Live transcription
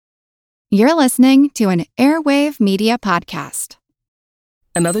You're listening to an Airwave Media Podcast.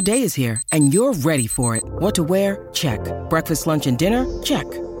 Another day is here, and you're ready for it. What to wear? Check. Breakfast, lunch, and dinner? Check.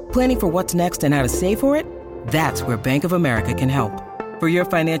 Planning for what's next and how to save for it? That's where Bank of America can help. For your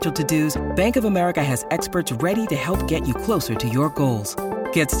financial to-dos, Bank of America has experts ready to help get you closer to your goals.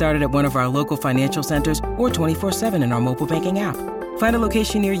 Get started at one of our local financial centers or 24/7 in our mobile banking app. Find a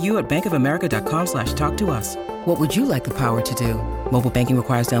location near you at bankofamerica.com/talktous. What would you like the power to do? Mobile banking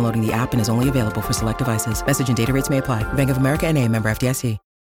requires downloading the app and is only available for select devices. Message and data rates may apply. Bank of America N.A., member FDIC.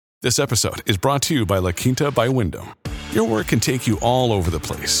 This episode is brought to you by La Quinta by Wyndham. Your work can take you all over the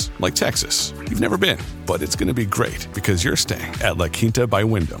place, like Texas. You've never been, but it's going to be great because you're staying at La Quinta by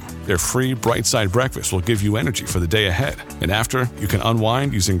Wyndham. Their free Bright Side breakfast will give you energy for the day ahead. And after, you can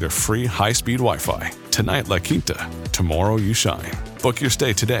unwind using their free high-speed Wi-Fi. Tonight, La Quinta. Tomorrow, you shine. Book your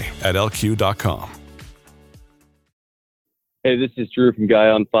stay today at lq.com. Hey, this is Drew from Guy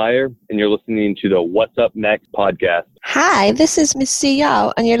on Fire, and you're listening to the What's Up Next podcast. Hi, this is Miss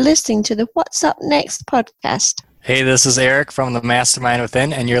Ziyou, and you're listening to the What's Up Next podcast. Hey, this is Eric from the Mastermind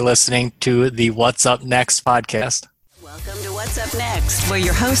Within, and you're listening to the What's Up Next podcast. Welcome to What's Up Next, where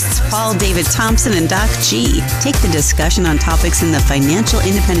your hosts Paul David Thompson and Doc G take the discussion on topics in the financial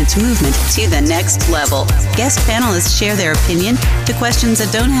independence movement to the next level. Guest panelists share their opinion to questions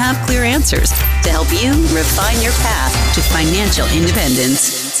that don't have clear answers to help you refine your path to financial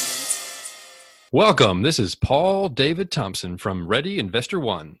independence. Welcome. This is Paul David Thompson from Ready Investor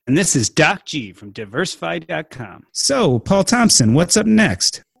One. And this is Doc G from Diversify.com. So, Paul Thompson, what's up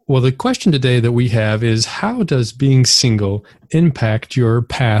next? Well, the question today that we have is, how does being single impact your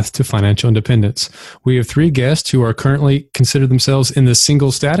path to financial independence? We have three guests who are currently consider themselves in the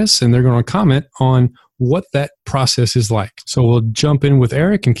single status, and they're going to comment on what that process is like. So we'll jump in with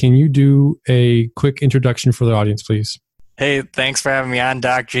Eric, and can you do a quick introduction for the audience, please? Hey, thanks for having me on,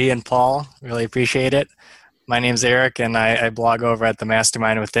 Doc G and Paul. Really appreciate it. My name's Eric, and I blog over at the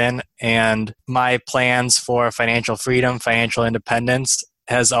Mastermind Within, and my plans for financial freedom, financial independence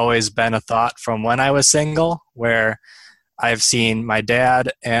has always been a thought from when I was single, where I've seen my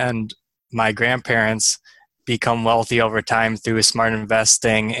dad and my grandparents become wealthy over time through smart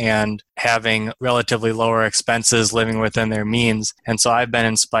investing and having relatively lower expenses, living within their means. And so I've been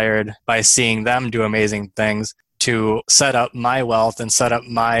inspired by seeing them do amazing things to set up my wealth and set up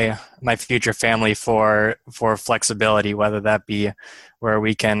my future family for flexibility, whether that be where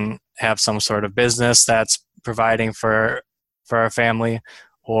we can have some sort of business that's providing for our family,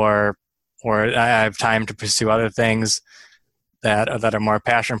 or I have time to pursue other things that are more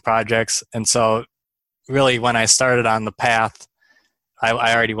passion projects. And so really when I started on the path, I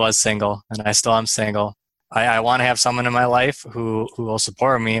already was single, and I still am single. I want to have someone in my life who will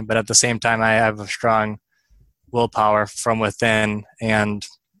support me, but at the same time I have a strong willpower from within, and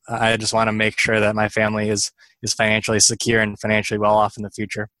I just want to make sure that my family is financially secure and financially well off in the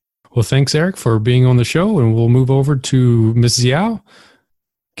future. Well, thanks, Eric, for being on the show, and we'll move over to Ms. Ziyou.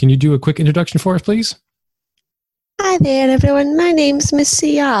 Can you do a quick introduction for us, please? Hi there, everyone. My name's Miss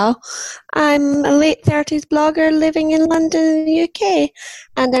Ziyou. I'm a late 30s blogger living in London in the UK,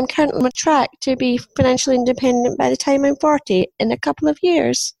 and I'm currently on track to be financially independent by the time I'm 40 in a couple of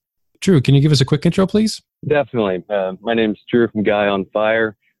years. Drew, can you give us a quick intro, please? Definitely. My name's Drew from Guy on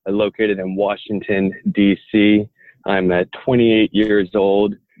Fire. I'm located in Washington, D.C. I'm at 28 years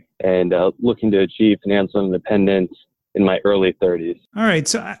old and looking to achieve financial independence in my early 30s. All right,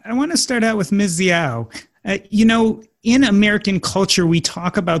 so I want to start out with Ms. Ziyou. In American culture, we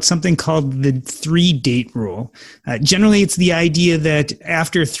talk about something called the 3-date rule. Generally, it's the idea that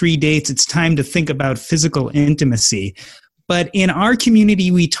after 3 dates, it's time to think about physical intimacy. But in our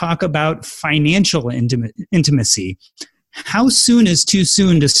community, we talk about financial intimacy. How soon is too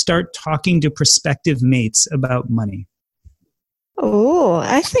soon to start talking to prospective mates about money? Oh,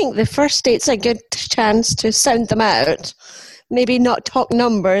 I think the first date's a good chance to sound them out. Maybe not talk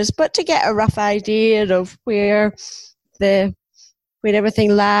numbers, but to get a rough idea of where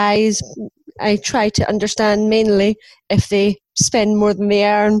everything lies. I try to understand mainly if they spend more than they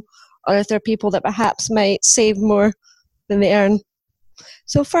earn, or if they're people that perhaps might save more than they earn.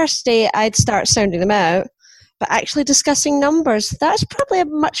 So first date, I'd start sounding them out, but actually discussing numbers, that's probably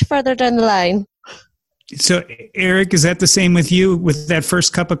much further down the line. So, Eric, is that the same with you? With that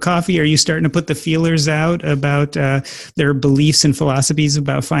first cup of coffee, are you starting to put the feelers out about their beliefs and philosophies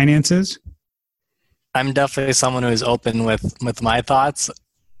about finances? I'm definitely someone who's open with my thoughts.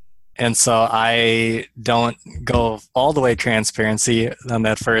 And so I don't go all the way transparency on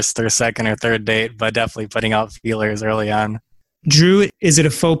that first or second or third date, but definitely putting out feelers early on. Drew, is it a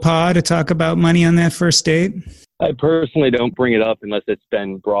faux pas to talk about money on that first date? I personally don't bring it up unless it's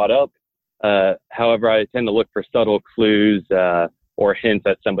been brought up. However, I tend to look for subtle clues or hints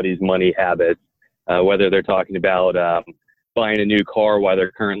at somebody's money habits, whether they're talking about buying a new car while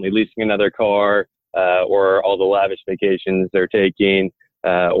they're currently leasing another car, or all the lavish vacations they're taking,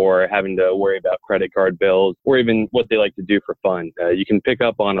 or having to worry about credit card bills, or even what they like to do for fun. You can pick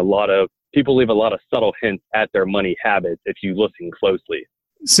up on people leave a lot of subtle hints at their money habits if you listen closely.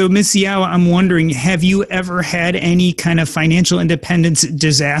 So, Ms. Ziyou, I'm wondering, have you ever had any kind of financial independence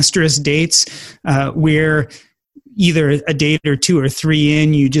disastrous dates where either a date or 2 or 3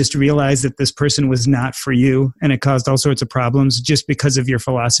 in, you just realized that this person was not for you and it caused all sorts of problems just because of your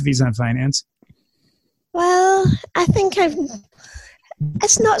philosophies on finance? Well, I think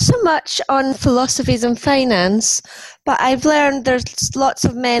it's not so much on philosophies and finance, but I've learned there's lots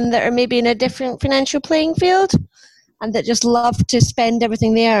of men that are maybe in a different financial playing field and that just love to spend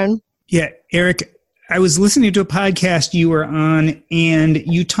everything they earn. Yeah, Eric, I was listening to a podcast you were on, and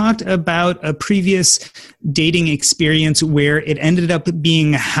you talked about a previous dating experience where it ended up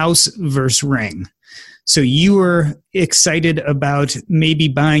being house versus ring. So you were excited about maybe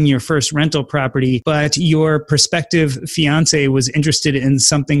buying your first rental property, but your prospective fiance was interested in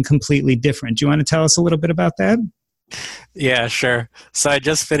something completely different. Do you want to tell us a little bit about that? Yeah, sure. So I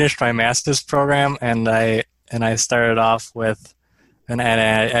just finished my master's program, and I started off with, and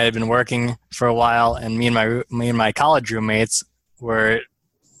I had been working for a while, and me and my college roommates were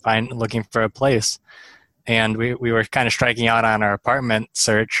looking for a place, and we were kind of striking out on our apartment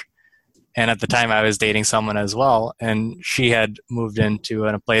search. And at the time, I was dating someone as well, and she had moved into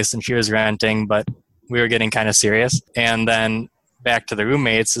a place and she was renting, but we were getting kind of serious. And then back to the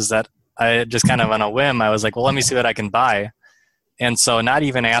roommates is that I just kind of on a whim, I was like, well, let me see what I can buy. And so not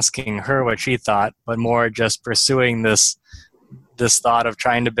even asking her what she thought, but more just pursuing this thought of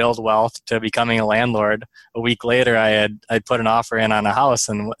trying to build wealth to becoming a landlord. A week later, I put an offer in on a house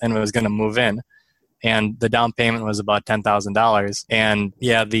and was going to move in. And the down payment was about $10,000. And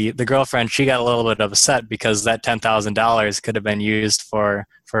yeah, the girlfriend, she got a little bit upset because that $10,000 could have been used for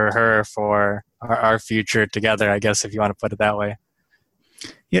our future together, I guess, if you want to put it that way.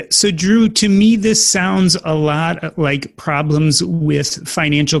 Yeah. So Drew, to me, this sounds a lot like problems with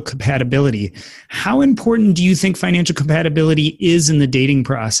financial compatibility. How important do you think financial compatibility is in the dating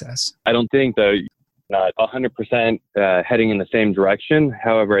process? I don't think, though, not 100% heading in the same direction.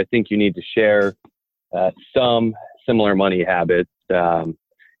 However, I think you need to share some similar money habits.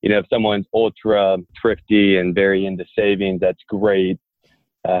 If someone's ultra thrifty and very into savings, that's great.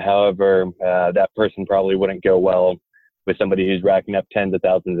 However, that person probably wouldn't go well with somebody who's racking up tens of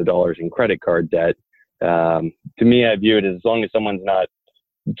thousands of dollars in credit card debt. To me, I view it as long as someone's not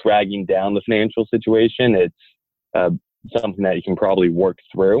dragging down the financial situation, it's something that you can probably work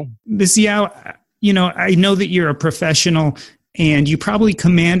through. Ms. Ziyou, I know that you're a professional and you probably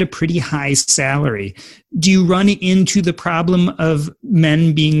command a pretty high salary. Do you run into the problem of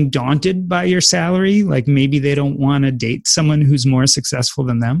men being daunted by your salary? Like maybe they don't want to date someone who's more successful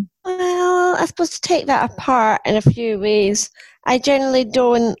than them? Well, I suppose to take that apart in a few ways. I generally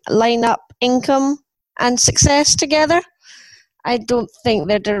don't line up income and success together. I don't think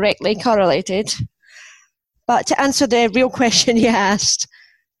they're directly correlated. But to answer the real question you asked,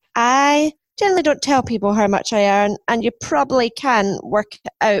 I generally don't tell people how much I earn, and you probably can work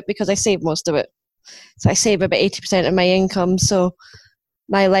it out because I save most of it. So I save about 80% of my income, so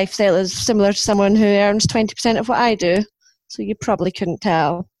my lifestyle is similar to someone who earns 20% of what I do. So you probably couldn't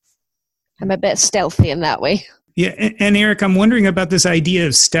tell. I'm a bit stealthy in that way. Yeah, and Eric, I'm wondering about this idea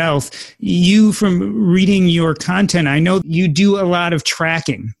of stealth. You, from reading your content, I know you do a lot of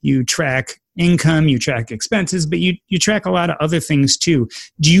tracking. You track income, you track expenses, but you track a lot of other things too.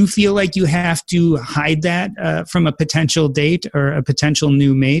 Do you feel like you have to hide that from a potential date or a potential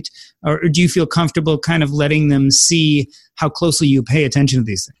new mate? Or do you feel comfortable kind of letting them see how closely you pay attention to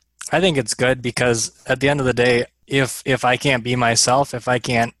these things? I think it's good because at the end of the day, if I can't be myself, if I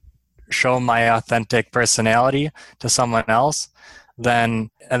can't show my authentic personality to someone else, then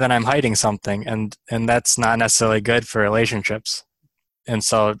I'm hiding something, and that's not necessarily good for relationships. And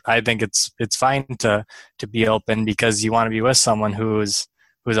so I think it's fine to be open because you want to be with someone who's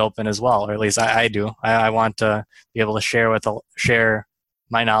open as well, or at least I do. I want to be able to share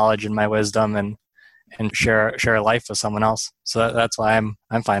my knowledge and my wisdom and share a life with someone else. So that's why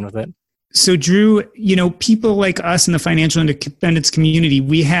I'm fine with it. So Drew, people like us in the financial independence community,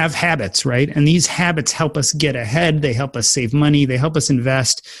 we have habits, right? And these habits help us get ahead. They help us save money. They help us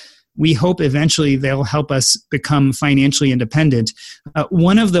invest. We hope eventually they'll help us become financially independent.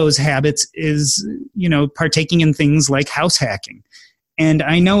 One of those habits is, partaking in things like house hacking. And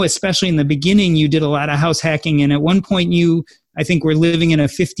I know, especially in the beginning, you did a lot of house hacking. And at one point you I think we're living in a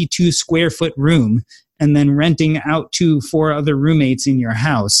 52 square foot room and then renting out to 4 other roommates in your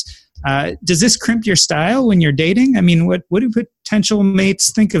house. Does this crimp your style when you're dating? I mean, what do potential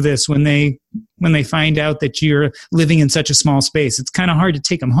mates think of this when they find out that you're living in such a small space? It's kind of hard to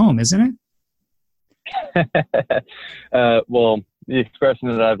take them home, isn't it? Well, the expression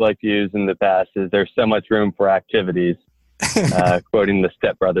that I've liked to use in the past is there's so much room for activities, quoting the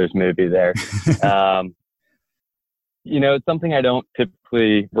Step Brothers movie there. It's something I don't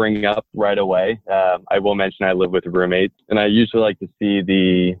typically bring up right away. I will mention I live with roommates, and I usually like to see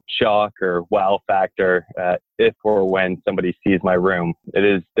the shock or wow factor if or when somebody sees my room. It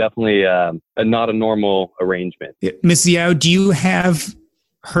is definitely not a normal arrangement. Ms. Ziyou, do you have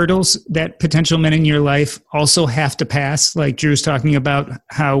hurdles that potential men in your life also have to pass? Like Drew's talking about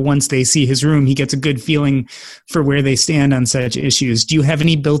how once they see his room, he gets a good feeling for where they stand on such issues. Do you have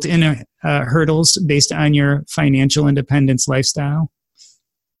any built-in hurdles based on your financial independence lifestyle?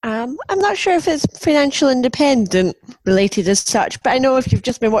 I'm not sure if it's financial independent related as such, but I know if you've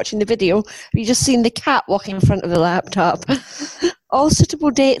just been watching the video, you've just seen the cat walking in front of the laptop. All suitable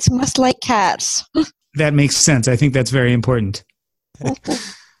dates must like cats. That makes sense. I think that's very important.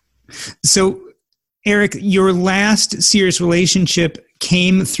 So, Eric, your last serious relationship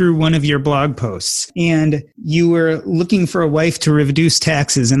came through one of your blog posts, and you were looking for a wife to reduce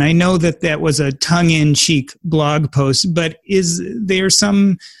taxes. And I know that was a tongue-in-cheek blog post, but is there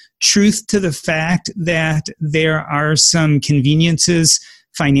some truth to the fact that there are some conveniences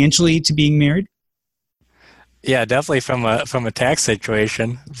financially to being married? Yeah, definitely from a tax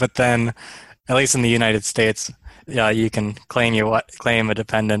situation. But then, at least in the United States, yeah, you can claim a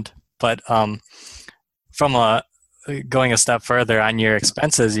dependent. But going a step further on your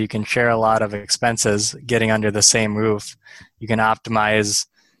expenses, you can share a lot of expenses getting under the same roof. You can optimize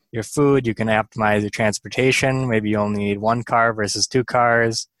your food. You can optimize your transportation. Maybe you only need 1 car versus 2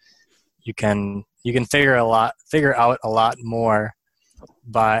 cars. You can figure out a lot more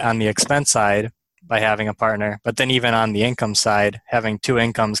on the expense side by having a partner. But then even on the income side, having 2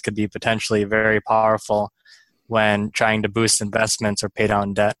 incomes could be potentially very powerful when trying to boost investments or pay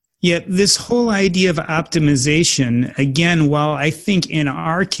down debt. Yeah, this whole idea of optimization, again, while I think in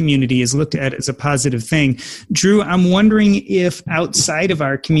our community is looked at as a positive thing, Drew, I'm wondering if outside of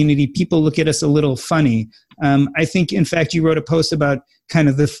our community, people look at us a little funny. I think, in fact, you wrote a post about kind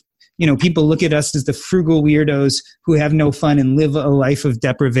of people look at us as the frugal weirdos who have no fun and live a life of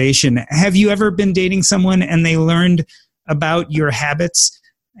deprivation. Have you ever been dating someone and they learned about your habits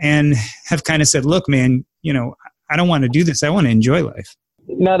and have kind of said, look, man, I don't want to do this. I want to enjoy life.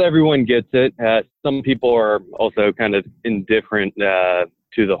 Not everyone gets it. Some people are also kind of indifferent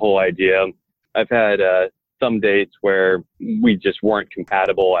to the whole idea. I've had some dates where we just weren't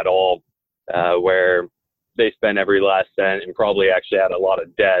compatible at all, where they spent every last cent and probably actually had a lot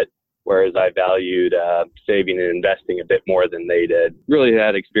of debt, whereas I valued saving and investing a bit more than they did. Really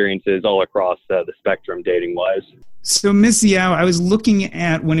had experiences all across the spectrum dating-wise. So, Ms. Ziyou, I was looking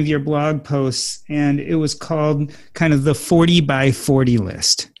at one of your blog posts, and it was called kind of the 40 by 40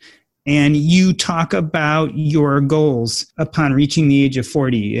 list. And you talk about your goals upon reaching the age of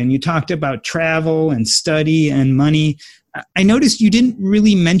 40. And you talked about travel and study and money. I noticed you didn't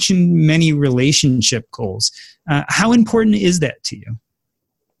really mention many relationship goals. How important is that to you?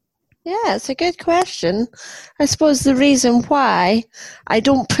 Yeah, it's a good question. I suppose the reason why I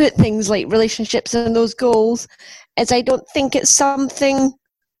don't put things like relationships in those goals is I don't think it's something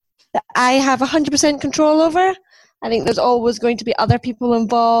that I have 100% control over. I think there's always going to be other people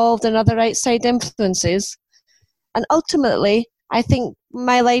involved and other outside influences. And ultimately, I think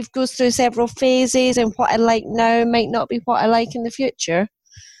my life goes through several phases, and what I like now might not be what I like in the future.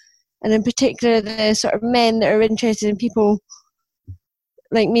 And in particular, the sort of men that are interested in people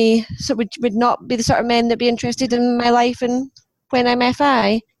like me would not be the sort of men that be interested in my life. And when I'm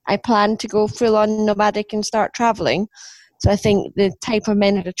FI, I plan to go full on nomadic and start traveling. So I think the type of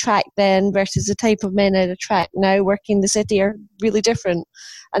men I'd attract then versus the type of men I'd attract now working in the city are really different.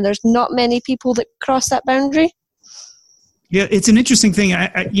 And there's not many people that cross that boundary. Yeah, it's an interesting thing.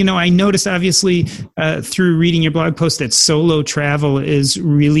 I noticed obviously through reading your blog post that solo travel is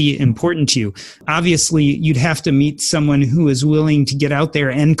really important to you. Obviously, you'd have to meet someone who is willing to get out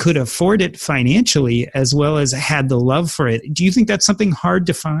there and could afford it financially as well as had the love for it. Do you think that's something hard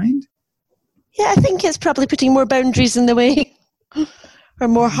to find? Yeah, I think it's probably putting more boundaries in the way or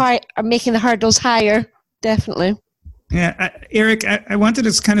making the hurdles higher, definitely. Yeah, Eric, I wanted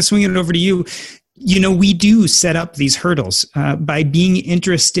to kind of swing it over to you. We do set up these hurdles. By being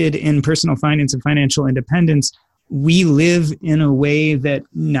interested in personal finance and financial independence, we live in a way that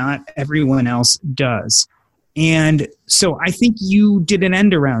not everyone else does. And so I think you did an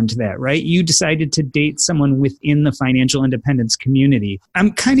end around to that, right? You decided to date someone within the financial independence community.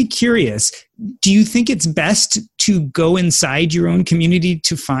 I'm kind of curious, do you think it's best to go inside your own community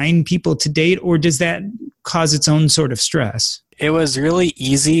to find people to date, or does that cause its own sort of stress? It was really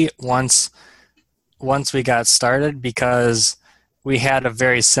easy once we got started because we had a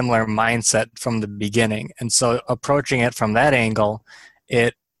very similar mindset from the beginning. And so approaching it from that angle,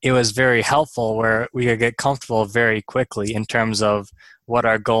 it was very helpful where we could get comfortable very quickly in terms of what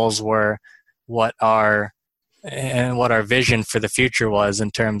our goals were, what our vision for the future was in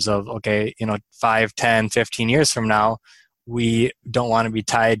terms of, okay, 5, 10, 15 years from now, we don't want to be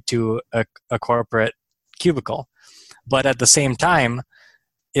tied to a corporate cubicle. But at the same time,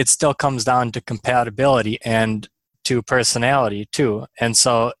 it still comes down to compatibility and to personality too. And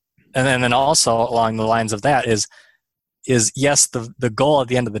so, and then also along the lines of that is yes, the goal at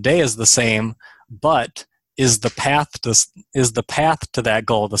the end of the day is the same, but is the path to that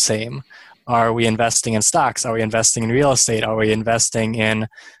goal the same? Are we investing in stocks? Are we investing in real estate? Are we investing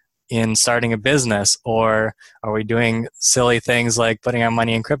in starting a business? Or are we doing silly things like putting our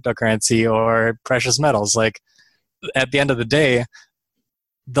money in cryptocurrency or precious metals? Like, at the end of the day,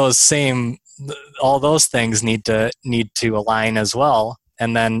 all those things need to align as well.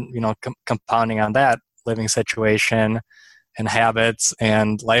 And then, compounding on that, living situation and habits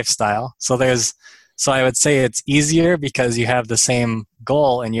and lifestyle. So I would say it's easier because you have the same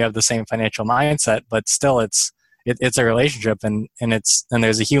goal and you have the same financial mindset, but still it's a relationship and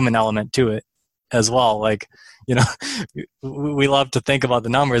there's a human element to it as well. Like, we love to think about the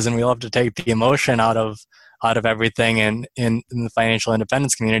numbers and we love to take the emotion out of everything in the financial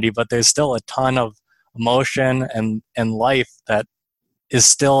independence community, but there's still a ton of emotion and life that is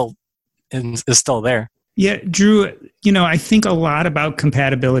still there. Yeah, Drew, I think a lot about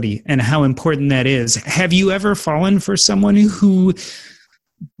compatibility and how important that is. Have you ever fallen for someone who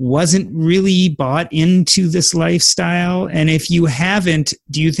wasn't really bought into this lifestyle? And if you haven't,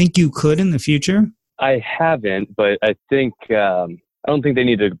 do you think you could in the future? I haven't, but I think I don't think they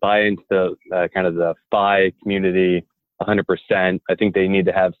need to buy into the kind of the FI community 100%. I think they need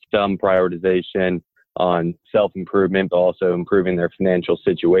to have some prioritization on self-improvement, but also improving their financial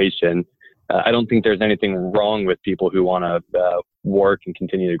situation. I don't think there's anything wrong with people who want to work and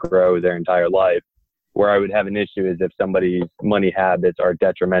continue to grow their entire life. Where I would have an issue is if somebody's money habits are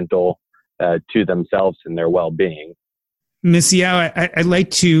detrimental to themselves and their well-being. Ms. Ziyou, I'd like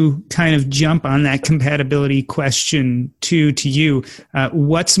to kind of jump on that compatibility question to you.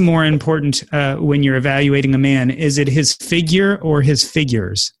 What's more important when you're evaluating a man? Is it his figure or his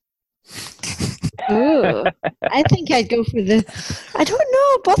figures? Ooh, I think I'd go for I don't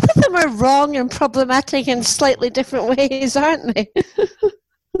know. Both of them are wrong and problematic in slightly different ways, aren't they?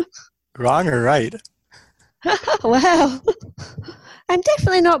 Wrong or right? Well, I'm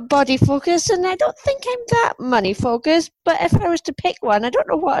definitely not body focused, and I don't think I'm that money focused. But if I was to pick one, I don't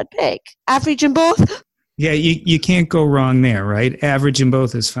know what I'd pick. Average in both? Yeah, you can't go wrong there, right? Average in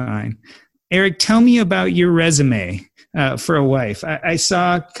both is fine. Eric, tell me about your resume for a wife. I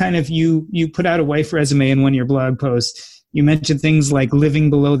saw kind of you put out a wife resume in one of your blog posts. You mentioned things like living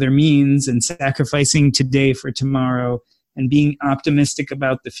below their means and sacrificing today for tomorrow and being optimistic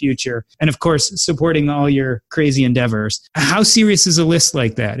about the future. And of course, supporting all your crazy endeavors. How serious is a list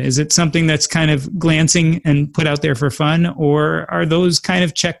like that? Is it something that's kind of glancing and put out there for fun? Or are those kind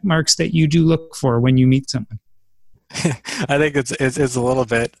of check marks that you do look for when you meet someone? I think it's a little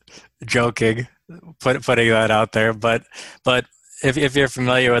bit joking putting that out there, but if you're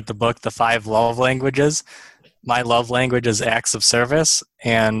familiar with the book, The 5 Love Languages, my love language is acts of service,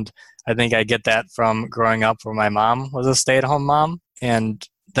 and I think I get that from growing up where my mom was a stay-at-home mom, and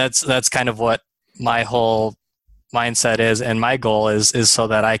that's kind of what my whole mindset is, and my goal is so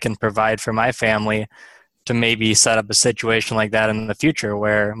that I can provide for my family to maybe set up a situation like that in the future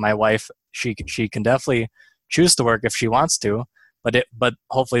where my wife, she can definitely choose to work if she wants to, but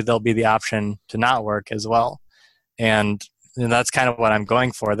hopefully there'll be the option to not work as well. And that's kind of what I'm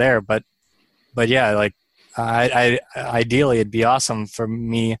going for there. But yeah, like I ideally it'd be awesome for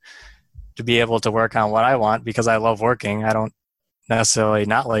me to be able to work on what I want because I love working. I don't necessarily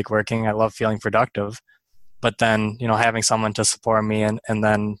not like working. I love feeling productive, but then, having someone to support me and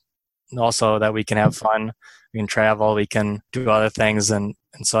then also that we can have fun, we can travel, we can do other things. And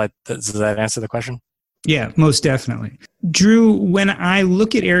so does that answer the question? Yeah, most definitely. Drew, when I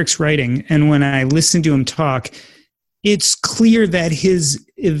look at Eric's writing and when I listen to him talk, it's clear that his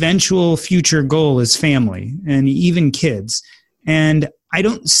eventual future goal is family and even kids. And I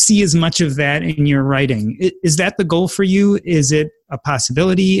don't see as much of that in your writing. Is that the goal for you? Is it a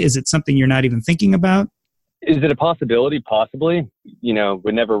possibility? Is it something you're not even thinking about? Is it a possibility? Possibly.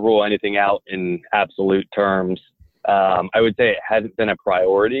 Would never rule anything out in absolute terms. I would say it hasn't been a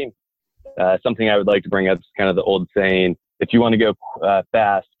priority. Something I would like to bring up is kind of the old saying, if you want to go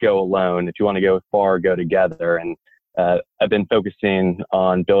fast, go alone. If you want to go far, go together. And I've been focusing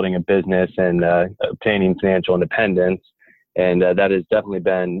on building a business and obtaining financial independence. And that has definitely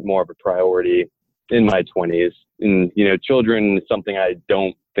been more of a priority in my 20s. And, children is something I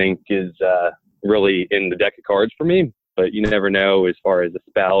don't think is really in the deck of cards for me, but you never know as far as a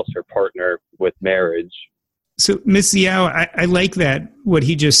spouse or partner with marriage. So, Ms. Ziyou, I like that, what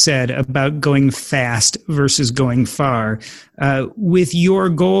he just said about going fast versus going far. With your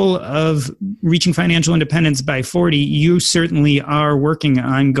goal of reaching financial independence by 40, you certainly are working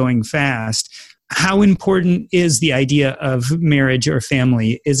on going fast. How important is the idea of marriage or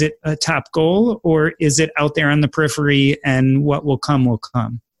family? Is it a top goal, or is it out there on the periphery and what will come will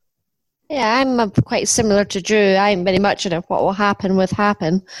come? Yeah, I'm quite similar to Drew. I'm very much in it. What will happen will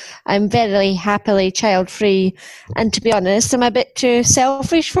happen. I'm very happily child-free. And to be honest, I'm a bit too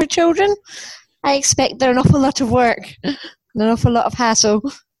selfish for children. I expect they're an awful lot of work and an awful lot of hassle.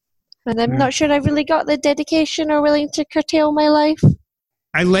 And I'm not sure I've really got the dedication or willing to curtail my life.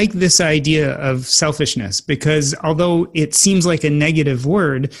 I like this idea of selfishness because although it seems like a negative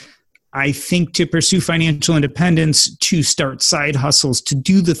word, I think to pursue financial independence, to start side hustles, to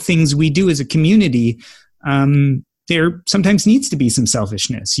do the things we do as a community, there sometimes needs to be some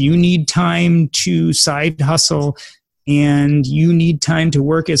selfishness. You need time to side hustle, and you need time to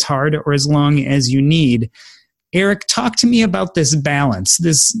work as hard or as long as you need. Eric, talk to me about this balance,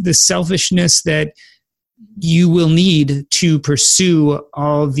 this selfishness that you will need to pursue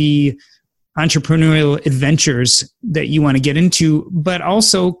all the entrepreneurial adventures that you want to get into, but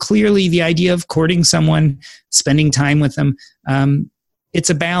also clearly the idea of courting someone, spending time with them. It's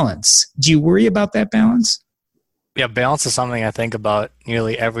a balance. Do you worry about that balance? Yeah, balance is something I think about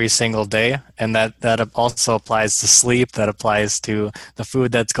nearly every single day, and that also applies to sleep, that applies to the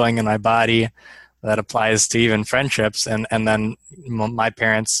food that's going in my body, that applies to even friendships, and then my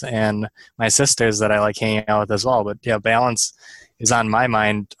parents and my sisters that I like hanging out with as well. But yeah, balance is on my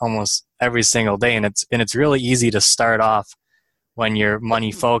mind almost every single day, and it's really easy to start off when you're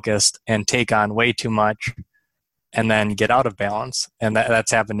money focused and take on way too much and then get out of balance. And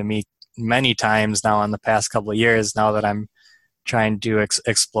that's happened to me many times now in the past couple of years, now that I'm trying to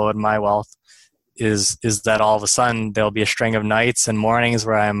explode my wealth, is that all of a sudden there'll be a string of nights and mornings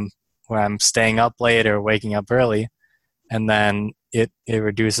where I'm staying up late or waking up early, and then it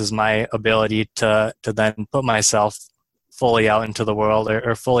reduces my ability to then put myself fully out into the world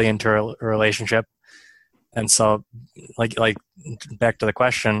or fully into a relationship. And so like back to the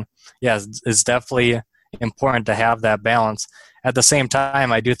question, yes, it's definitely important to have that balance. At the same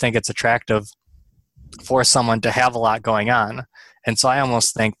time, I do think it's attractive for someone to have a lot going on. And so I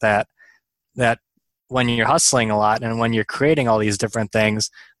almost think that when you're hustling a lot and when you're creating all these different things,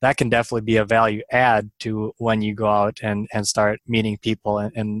 that can definitely be a value add to when you go out and start meeting people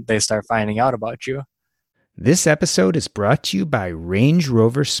and they start finding out about you. This episode is brought to you by Range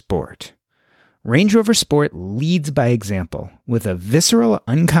Rover Sport. Range Rover Sport leads by example. With a visceral,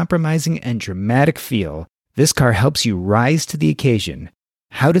 uncompromising, and dramatic feel, this car helps you rise to the occasion.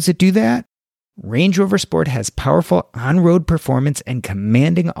 How does it do that? Range Rover Sport has powerful on-road performance and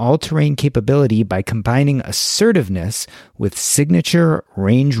commanding all-terrain capability by combining assertiveness with signature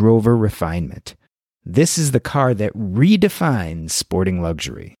Range Rover refinement. This is the car that redefines sporting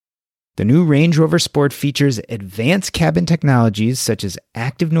luxury. The new Range Rover Sport features advanced cabin technologies such as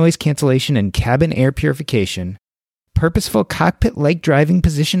active noise cancellation and cabin air purification, purposeful cockpit-like driving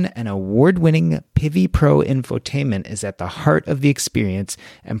position, and award-winning Pivi Pro infotainment is at the heart of the experience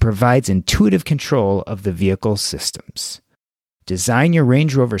and provides intuitive control of the vehicle systems. Design your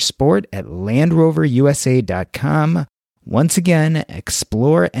Range Rover Sport at LandRoverUSA.com. Once again,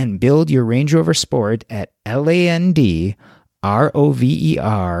 explore and build your Range Rover Sport at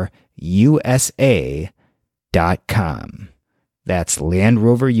LandRoverUSA.com. That's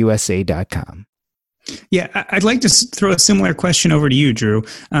LandRoverUSA.com. Yeah, I'd like to throw a similar question over to you, Drew.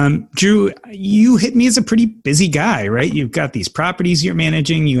 Drew, you hit me as a pretty busy guy, right? You've got these properties you're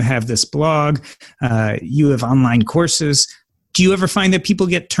managing, you have this blog, you have online courses. Do you ever find that people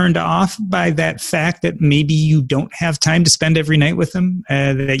get turned off by that fact that maybe you don't have time to spend every night with them,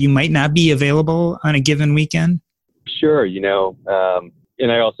 that you might not be available on a given weekend? Sure,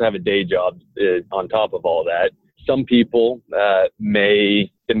 and I also have a day job on top of all that. Some people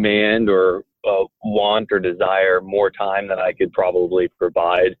may demand or want or desire more time than I could probably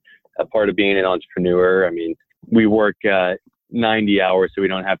provide. A part of being an entrepreneur, I mean, we work 90 hours, so we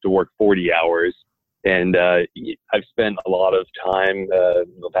don't have to work 40 hours. And I've spent a lot of time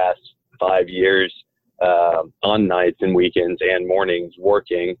the past 5 years on nights and weekends and mornings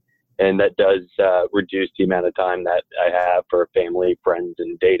working. And that does reduce the amount of time that I have for family, friends,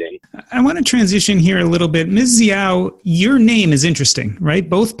 and dating. I want to transition here a little bit. Ms. Ziyou, your name is interesting, right?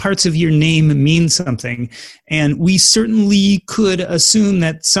 Both parts of your name mean something. And we certainly could assume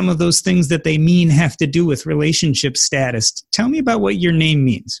that some of those things that they mean have to do with relationship status. Tell me about what your name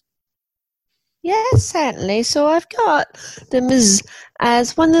means. Yes, certainly. So I've got the Ms.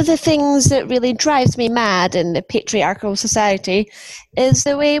 as one of the things that really drives me mad in the patriarchal society is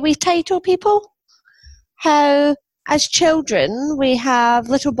the way we title people. How, as children, we have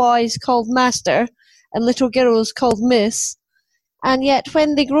little boys called Master and little girls called Miss. And yet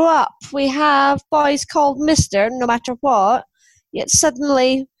when they grow up, we have boys called Mr. no matter what. Yet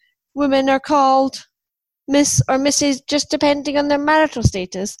suddenly women are called Miss or Mrs. just depending on their marital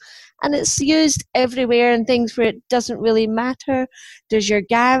status. And it's used everywhere in things where it doesn't really matter. Does your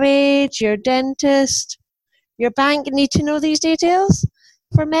garage, your dentist, your bank need to know these details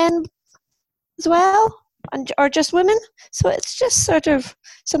for men as well, or just women? So it's just sort of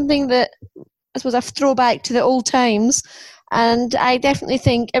something that I suppose a throwback to the old times. And I definitely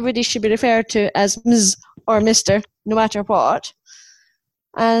think everybody should be referred to as Ms. or Mr. no matter what.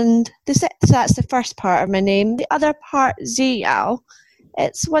 And so that's the first part of my name. The other part, Ziyou.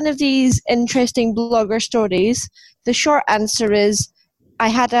 It's one of these interesting blogger stories. The short answer is I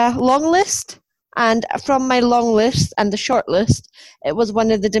had a long list, and from my long list and the short list, it was one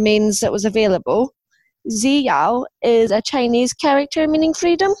of the domains that was available. Ziyou is a Chinese character meaning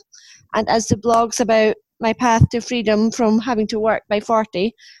freedom, and as the blog's about my path to freedom from having to work by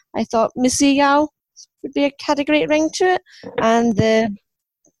 40, I thought Miss Ziyou had a great ring to it, and the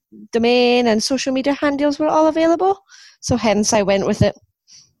domain and social media handles were all available. So hence I went with it.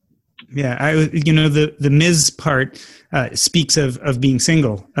 Yeah, the Ms. part speaks of being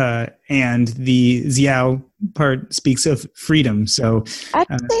single, and the Ziyou part speaks of freedom. So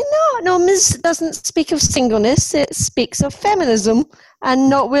actually, no, Ms. doesn't speak of singleness. It speaks of feminism and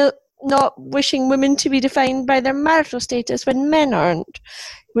not wishing women to be defined by their marital status when men aren't.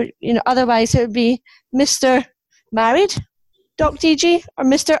 Otherwise it would be Mr. Married, Doc DG, or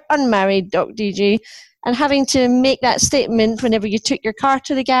Mr. Unmarried, Doc DG. And having to make that statement whenever you took your car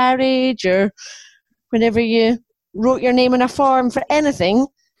to the garage or whenever you wrote your name on a form for anything,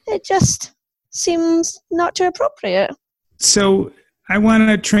 it just seems not too appropriate. So I want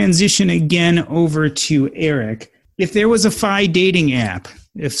to transition again over to Eric. If there was a FI dating app,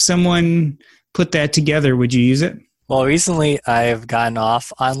 if someone put that together, would you use it? Well, recently I've gotten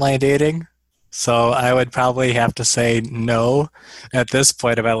off online dating, so I would probably have to say no at this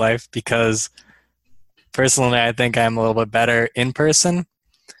point of my life because personally, I think I'm a little bit better in person.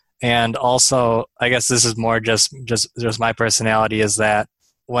 And also, I guess this is more just my personality is that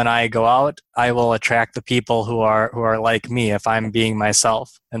when I go out, I will attract the people who are like me if I'm being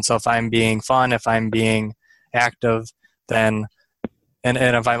myself. And so if I'm being fun, if I'm being active, then and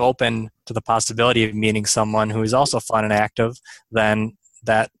if I'm open to the possibility of meeting someone who is also fun and active, then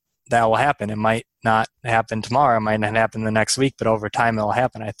that will happen. It might not happen tomorrow, it might not happen the next week, but over time it will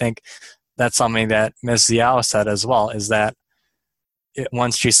happen. I think that's something that Ms. Ziyou said as well, is that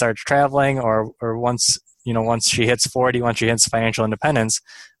once she starts traveling or once she hits 40, once she hits financial independence,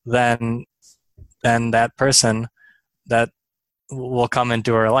 then that person that will come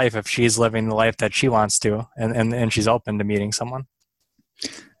into her life if she's living the life that she wants to and she's open to meeting someone.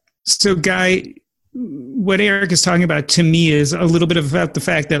 So Guy, what Eric is talking about to me is a little bit about the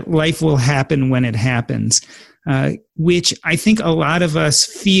fact that life will happen when it happens. Which I think a lot of us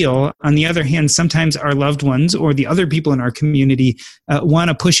feel. On the other hand, sometimes our loved ones or the other people in our community want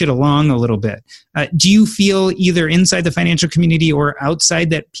to push it along a little bit. Do you feel either inside the financial community or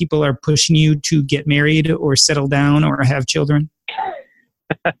outside that people are pushing you to get married or settle down or have children?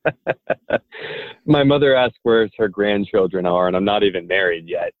 My mother asked where her grandchildren are, and I'm not even married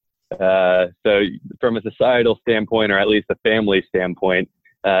yet. So from a societal standpoint, or at least a family standpoint,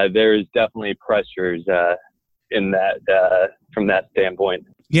 there's definitely pressures in that from that standpoint.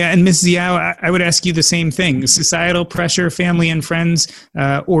 Yeah, and Ms. Ziyou, I would ask you the same thing. Societal pressure, family and friends,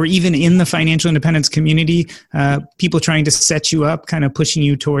 or even in the financial independence community, people trying to set you up, kind of pushing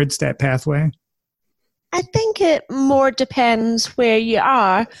you towards that pathway? I think it more depends where you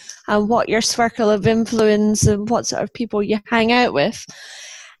are and what your circle of influence and what sort of people you hang out with.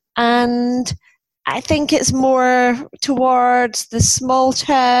 And I think it's more towards the small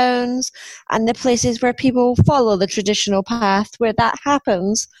towns and the places where people follow the traditional path where that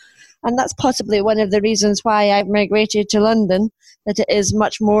happens. And that's possibly one of the reasons why I've migrated to London, that it is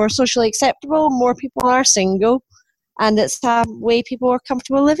much more socially acceptable, more people are single, and it's a way people are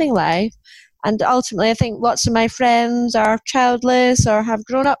comfortable living life. And ultimately, I think lots of my friends are childless or have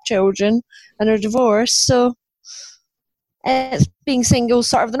grown-up children and are divorced, so it's being single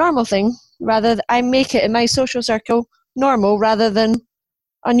sort of the normal thing. I make it in my social circle normal rather than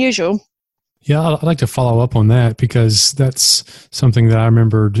unusual. Yeah, I'd like to follow up on that because that's something that I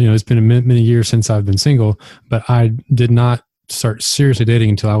remember, it's been many years since I've been single, but I did not start seriously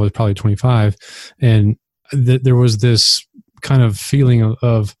dating until I was probably 25. And there was this kind of feeling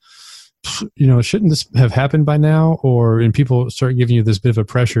of shouldn't this have happened by now? And people start giving you this bit of a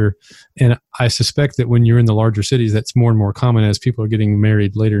pressure. And I suspect that when you're in the larger cities, that's more and more common as people are getting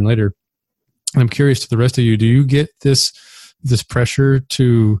married later and later. And I'm curious to the rest of you, do you get this pressure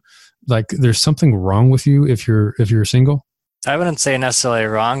to, like, there's something wrong with you if you're single? I wouldn't say necessarily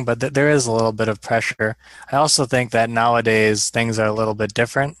wrong, but there is a little bit of pressure. I also think that nowadays things are a little bit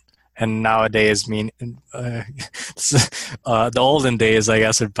different. And nowadays the olden days, I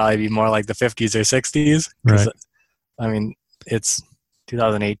guess, would probably be more like the 50s or 60s. Right. I mean, it's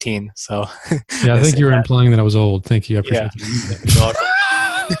 2018, so. Yeah, I think you were implying that I was old. Thank you. I appreciate that.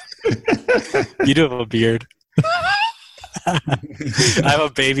 You do have a beard. I have a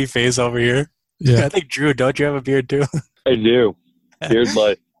baby face over here. Yeah. I think, Drew, don't you have a beard too? I do. Beard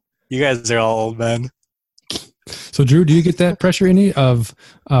life. You guys are all old men. So, Drew, do you get that pressure any of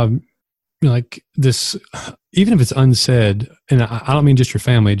like this, even if it's unsaid, and I don't mean just your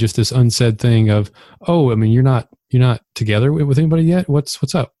family, just this unsaid thing of, you're not together with anybody yet?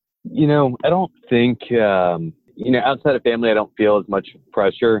 What's up? I don't think, outside of family, I don't feel as much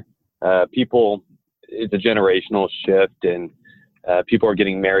pressure. It's a generational shift, and people are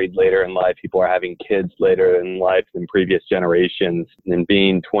getting married later in life. People are having kids later in life than previous generations. And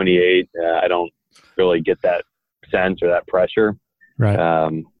being 28, I don't really get that sense or that pressure.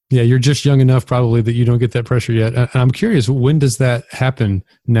 Right. Yeah, you're just young enough probably that you don't get that pressure yet. And I'm curious, when does that happen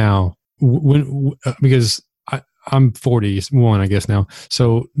now? Because I'm 41, I guess now.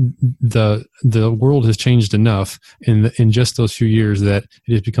 So the world has changed enough in just those few years that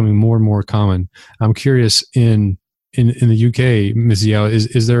it is becoming more and more common. I'm curious in the UK, Ms. Ziyou,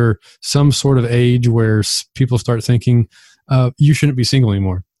 is there some sort of age where people start thinking you shouldn't be single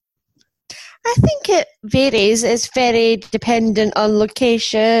anymore? I think it varies. It's very dependent on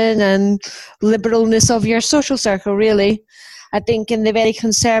location and liberalness of your social circle, really. I think in the very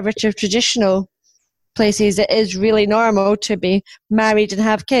conservative, traditional places, it is really normal to be married and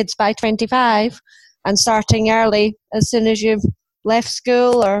have kids by 25, and starting early as soon as you've left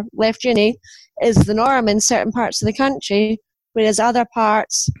school or left uni is the norm in certain parts of the country, whereas other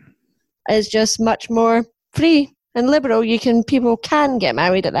parts is just much more free and liberal. People can get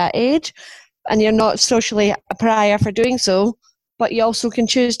married at that age, and you're not socially a pariah for doing so, but you also can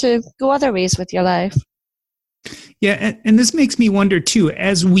choose to go other ways with your life. Yeah, and this makes me wonder too,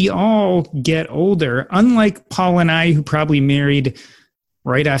 as we all get older, unlike Paul and I, who probably married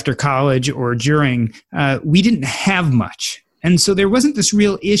right after college or during, we didn't have much. And so there wasn't this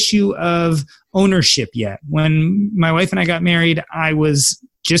real issue of ownership yet. When my wife and I got married, I was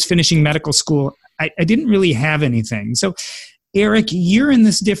just finishing medical school. I didn't really have anything. So Eric, you're in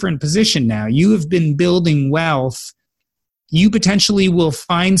this different position now. You have been building wealth. You potentially will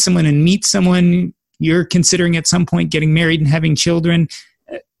find someone and meet someone. You're considering at some point getting married and having children.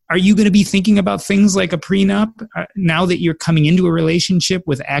 Are you going to be thinking about things like a prenup now that you're coming into a relationship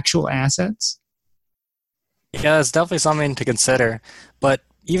with actual assets? Yeah, it's definitely something to consider. But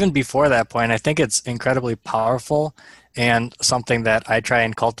even before that point, I think it's incredibly powerful, and something that I try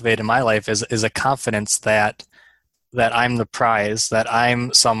and cultivate in my life is a confidence that I'm the prize, that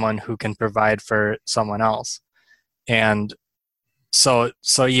I'm someone who can provide for someone else. And so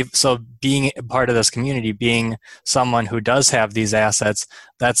being a part of this community, being someone who does have these assets,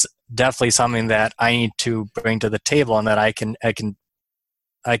 that's definitely something that I need to bring to the table, and that I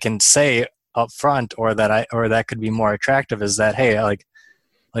can say up front, or that could be more attractive, is that, hey,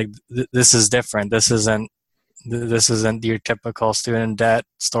 this is different. This isn't your typical student debt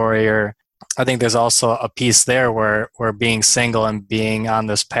story. Or I think there's also a piece there where being single and being on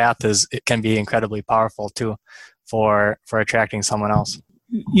this path it can be incredibly powerful too, for attracting someone else.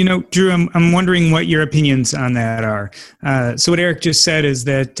 Drew, I'm wondering what your opinions on that are. So what Eric just said is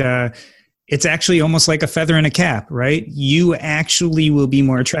that it's actually almost like a feather in a cap, right? You actually will be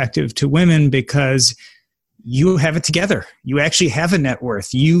more attractive to women because you have it together. You actually have a net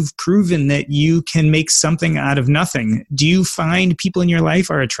worth. You've proven that you can make something out of nothing. Do you find people in your life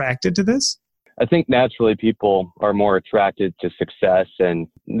are attracted to this? I think naturally people are more attracted to success and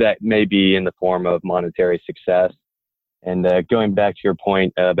that may be in the form of monetary success. And going back to your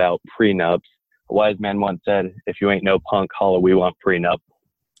point about prenups, a wise man once said, if you ain't no punk, holla, we want prenup.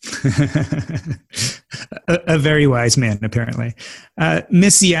 a very wise man, apparently.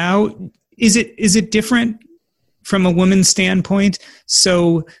 Miss Ziyou, is it different from a woman's standpoint?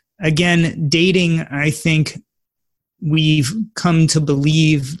 So again, dating, I think we've come to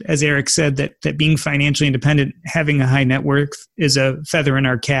believe, as Eric said, that being financially independent, having a high net worth is a feather in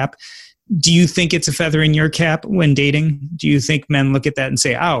our cap. Do you think it's a feather in your cap when dating? Do you think men look at that and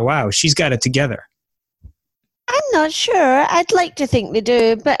say, oh, wow, she's got it together? I'm not sure. I'd like to think they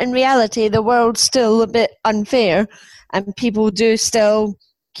do, but in reality, the world's still a bit unfair, and people do still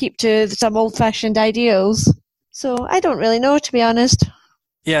keep to some old-fashioned ideals. So I don't really know, to be honest.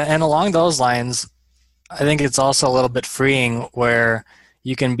 Yeah, and along those lines, I think it's also a little bit freeing where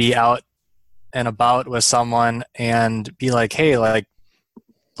you can be out and about with someone and be like, hey, like,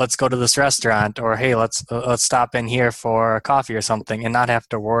 let's go to this restaurant, or hey, let's stop in here for a coffee or something, and not have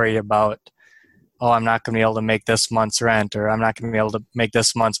to worry about, oh, I'm not going to be able to make this month's rent, or I'm not going to be able to make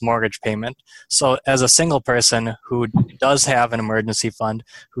this month's mortgage payment. So as a single person who does have an emergency fund,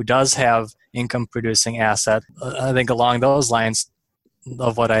 who does have income-producing asset, I think along those lines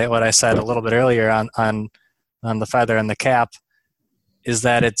of what I said a little bit earlier on the feather and the cap, is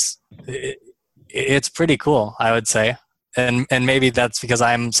that it's pretty cool, I would say. And maybe that's because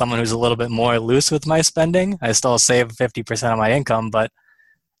I'm someone who's a little bit more loose with my spending. I still save 50% of my income, but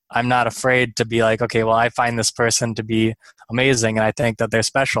I'm not afraid to be like, okay, well, I find this person to be amazing and I think that they're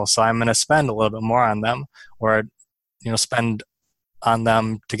special, so I'm going to spend a little bit more on them, or spend on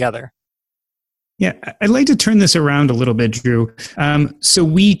them together. Yeah, I'd like to turn this around a little bit, Drew. So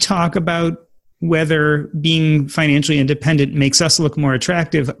we talk about whether being financially independent makes us look more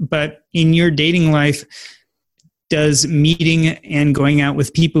attractive, but in your dating life, does meeting and going out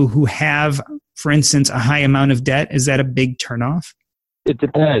with people who have, for instance, a high amount of debt, is that a big turnoff? It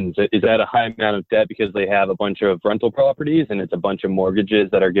depends. Is that a high amount of debt because they have a bunch of rental properties and it's a bunch of mortgages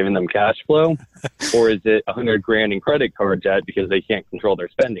that are giving them cash flow? Or is it $100,000 in credit card debt because they can't control their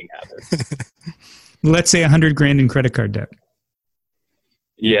spending habits? Let's say $100,000 in credit card debt.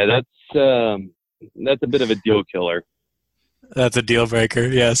 Yeah, that's a bit of a deal killer. That's a deal breaker,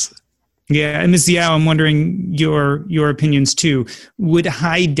 yes. Yeah, and Ms. Ziyou, I'm wondering your opinions too. Would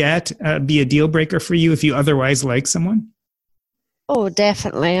high debt be a deal breaker for you if you otherwise like someone? Oh,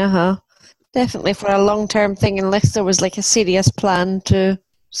 definitely, Definitely for a long-term thing, unless there was like a serious plan to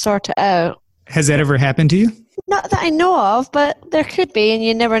sort it out. Has that ever happened to you? Not that I know of, but there could be, and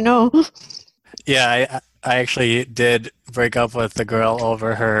you never know. Yeah, I actually did break up with the girl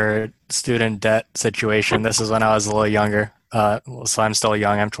over her student debt situation. This is when I was a little younger. So I'm still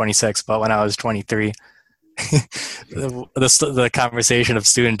young. I'm 26, but when I was 23, the conversation of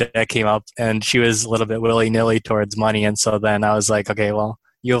student debt came up, and she was a little bit willy-nilly towards money. And so then I was like, okay, well,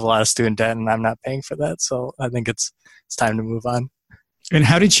 you have a lot of student debt, and I'm not paying for that. So I think it's time to move on. And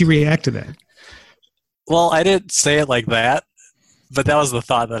how did she react to that? Well, I didn't say it like that, but that was the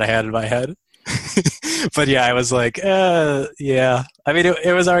thought that I had in my head. But yeah, I was like, yeah. I mean,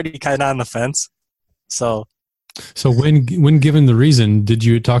 it was already kind of on the fence. So when given the reason, did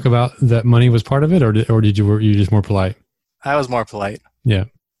you talk about that money was part of it, or were you just more polite? I was more polite. Yeah.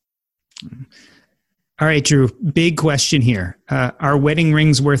 All right, Drew. Big question here. Are wedding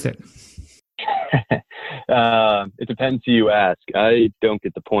rings worth it? It depends who you ask. I don't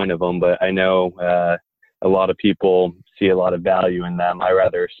get the point of them, but I know a lot of people see a lot of value in them. I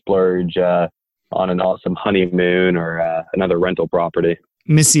rather splurge on an awesome honeymoon or another rental property.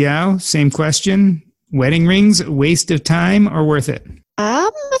 Miss Ziyou, same question. Wedding rings, waste of time or worth it? I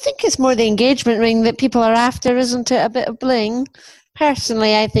think it's more the engagement ring that people are after, isn't it? A bit of bling.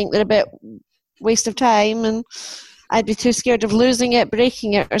 Personally, I think they're a bit waste of time, and I'd be too scared of losing it,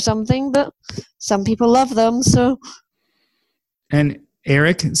 breaking it or something, but some people love them, so. And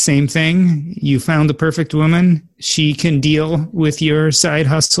Eric, same thing. You found the perfect woman. She can deal with your side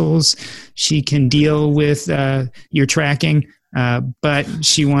hustles. She can deal with your tracking. But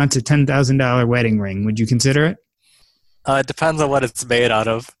she wants a $10,000 wedding ring. Would you consider it? It depends on what it's made out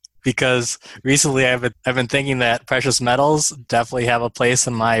of. Because recently I've been thinking that precious metals definitely have a place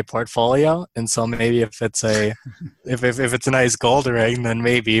in my portfolio, and so maybe if it's a nice gold ring, then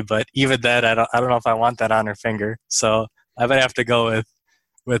maybe. But even then, I don't know if I want that on her finger. So I would have to go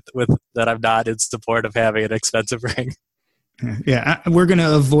with that. I'm not in support of having an expensive ring. Yeah, we're going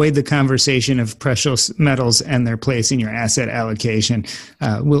to avoid the conversation of precious metals and their place in your asset allocation.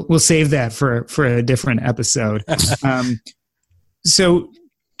 We'll save that for a different episode. So,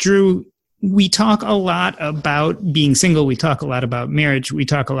 Drew, we talk a lot about being single. We talk a lot about marriage. We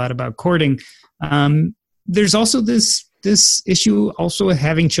talk a lot about courting. There's also this issue also of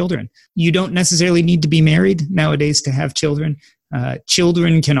having children. You don't necessarily need to be married nowadays to have children.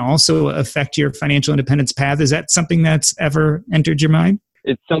 Children can also affect your financial independence path. Is that something that's ever entered your mind?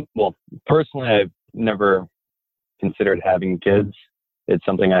 Well, personally, I've never considered having kids. It's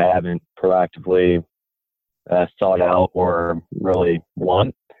something I haven't proactively sought out or really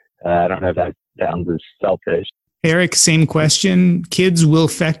want. I don't know if that sounds as selfish. Eric, same question. Kids will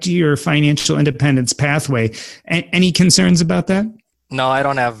affect your financial independence pathway. Any concerns about that? No, I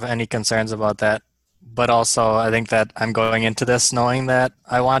don't have any concerns about that. But also, I think that I'm going into this knowing that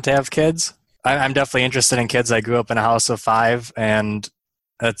I want to have kids. I'm definitely interested in kids. I grew up in a house of 5, and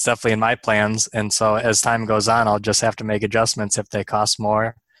that's definitely in my plans. And so as time goes on, I'll just have to make adjustments if they cost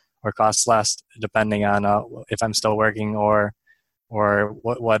more or cost less, depending on if I'm still working or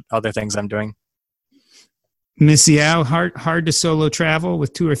what other things I'm doing. Miss Ziyou, hard to solo travel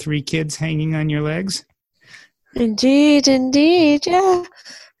with 2 or 3 kids hanging on your legs? Indeed, yeah.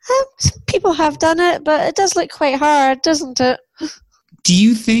 Some people have done it, but it does look quite hard, doesn't it? Do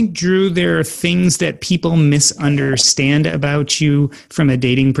you think, Drew, there are things that people misunderstand about you from a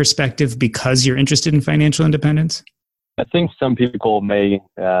dating perspective because you're interested in financial independence? I think some people may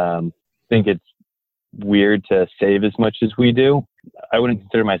think it's weird to save as much as we do. I wouldn't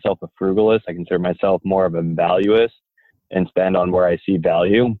consider myself a frugalist. I consider myself more of a valuist and spend on where I see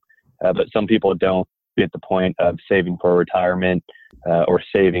value. But some people don't get the point of saving for retirement or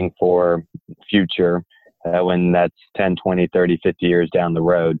saving for future when that's 10, 20, 30, 50 years down the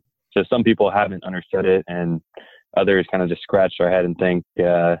road. So some people haven't understood it, and others kind of just scratch their head and think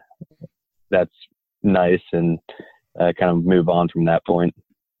that's nice and kind of move on from that point.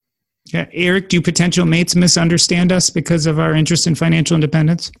 Yeah. Eric, do potential mates misunderstand us because of our interest in financial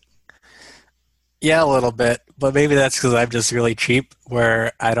independence? Yeah, a little bit, but maybe that's because I'm just really cheap,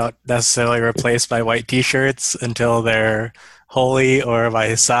 where I don't necessarily replace my white t-shirts until they're holey, or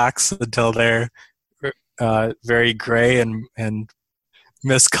my socks until they're very gray and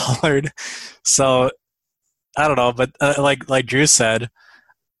miscolored. So I don't know, but like Drew said,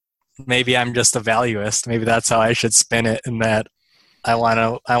 maybe I'm just a valuist. Maybe that's how I should spin it, in that I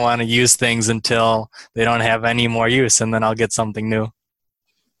want to use things until they don't have any more use, and then I'll get something new.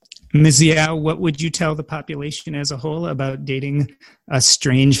 Ms. Ziyou, what would you tell the population as a whole about dating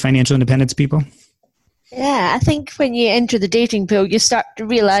strange financial independence people? Yeah, I think when you enter the dating pool, you start to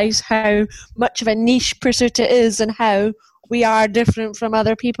realize how much of a niche pursuit it is, and how we are different from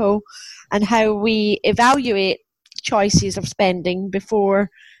other people, and how we evaluate choices of spending before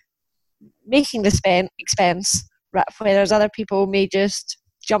making the expense, whereas other people may just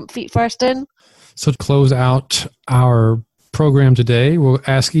jump feet first in. So to close out our program today, we'll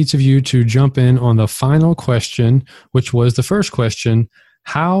ask each of you to jump in on the final question, which was the first question: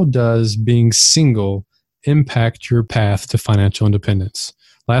 how does being single impact your path to financial independence?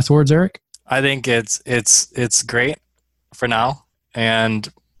 Last words, Eric? I think it's great for now, and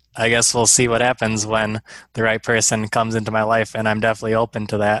I guess we'll see what happens when the right person comes into my life, and I'm definitely open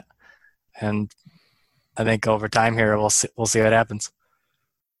to that. And I think over time here, we'll see what happens.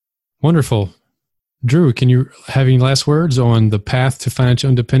 Wonderful. Drew, can you have any last words on the path to financial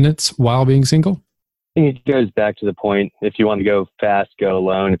independence while being single? I think it goes back to the point: if you want to go fast, go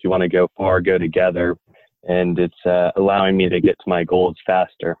alone. If you want to go far, go together. And it's allowing me to get to my goals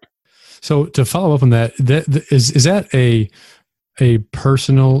faster. So to follow up on that, is that a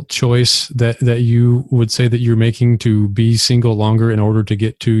personal choice that you would say that you're making to be single longer in order to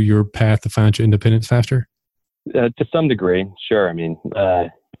get to your path to financial independence faster? To some degree, sure. I mean,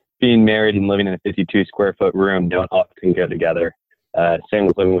 being married and living in a 52 square foot room don't often go together. Same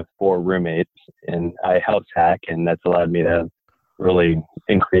with living with 4 roommates. And I house hack, and that's allowed me to really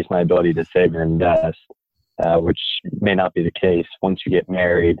increase my ability to save and invest. Which may not be the case once you get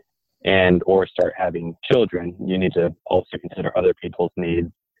married and or start having children. You need to also consider other people's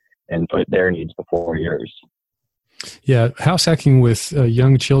needs and put their needs before yours. Yeah, house hacking with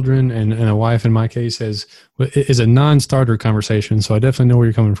young children and a wife, in my case, is a non-starter conversation, so I definitely know where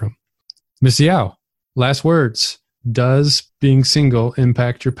you're coming from. Ms. Ziyou, last words. Does being single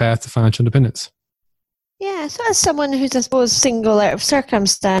impact your path to financial independence? Yeah, so as someone who's, I suppose, single out of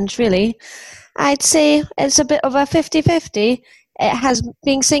circumstance, really, I'd say it's a bit of a 50-50.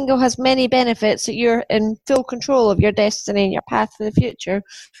 Being single has many benefits, that you're in full control of your destiny and your path for the future,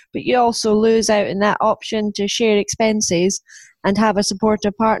 but you also lose out in that option to share expenses and have a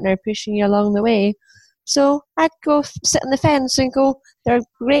supportive partner pushing you along the way. So I'd go sit on the fence and go, there are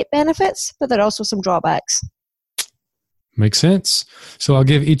great benefits, but there are also some drawbacks. Makes sense. So I'll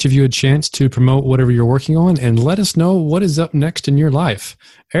give each of you a chance to promote whatever you're working on and let us know what is up next in your life.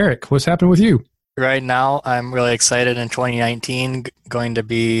 Eric, what's happening with you? Right now, I'm really excited in 2019, going to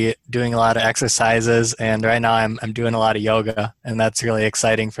be doing a lot of exercises. And right now I'm doing a lot of yoga, and that's really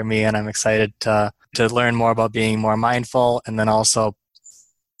exciting for me. And I'm excited to learn more about being more mindful, and then also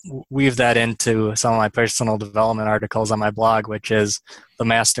weave that into some of my personal development articles on my blog, which is the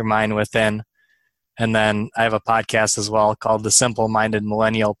Mastermind Within. And then I have a podcast as well called the Simple Minded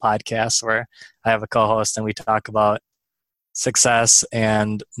Millennial Podcast, where I have a co-host and we talk about success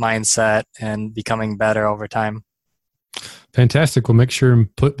and mindset and becoming better over time. Fantastic. We'll make sure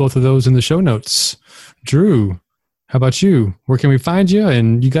and put both of those in the show notes. Drew, how about you? Where can we find you?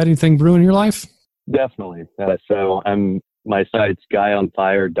 And you got anything brewing in your life? Definitely. So my site's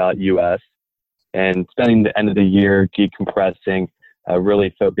guyonfire.us, and spending the end of the year decompressing,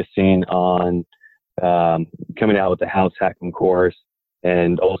 really focusing on coming out with the house hacking course,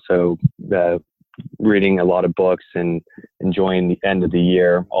 and also reading a lot of books and enjoying the end of the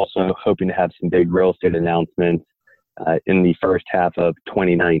year. Also hoping to have some big real estate announcements in the first half of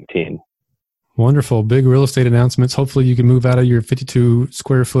 2019. Wonderful. Big real estate announcements. Hopefully you can move out of your 52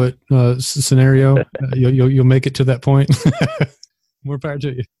 square foot scenario. You'll make it to that point. More power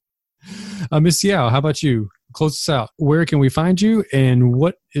to you. Miss Ziyou, how about you? Close us out. Where can we find you, and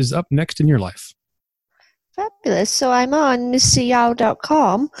what is up next in your life? Fabulous. So I'm on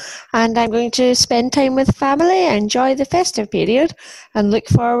Ziyou.com, and I'm going to spend time with family, enjoy the festive period, and look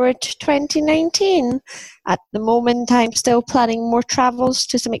forward to 2019. At the moment, I'm still planning more travels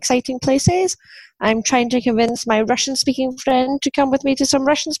to some exciting places. I'm trying to convince my Russian-speaking friend to come with me to some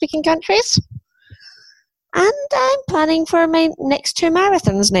Russian-speaking countries. And I'm planning for my next 2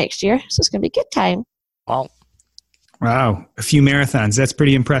 marathons next year, so it's going to be a good time. Wow, a few marathons. That's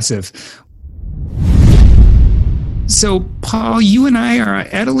pretty impressive. So, Paul, you and I are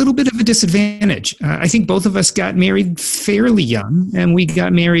at a little bit of a disadvantage. I think both of us got married fairly young, and I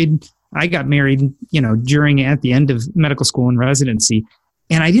got married, at the end of medical school and residency,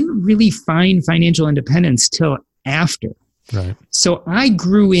 and I didn't really find financial independence till after. Right. So I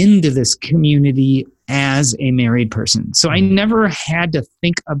grew into this community as a married person. So I never had to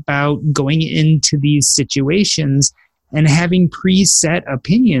think about going into these situations and having preset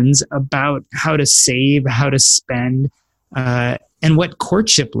opinions about how to save, how to spend, and what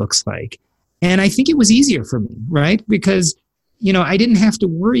courtship looks like. And I think it was easier for me, right? Because, I didn't have to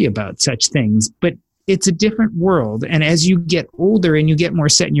worry about such things, but it's a different world. And as you get older and you get more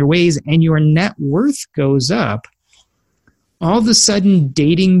set in your ways and your net worth goes up, all of a sudden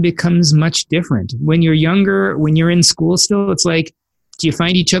dating becomes much different. When you're younger, when you're in school still, it's like, do you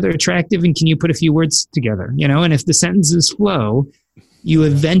find each other attractive and can you put a few words together? And if the sentences flow, you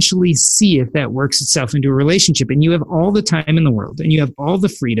eventually see if that works itself into a relationship, and you have all the time in the world and you have all the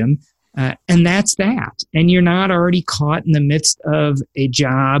freedom, and that's that. And you're not already caught in the midst of a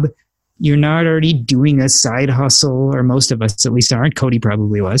job. You're not already doing a side hustle, or most of us at least aren't. Cody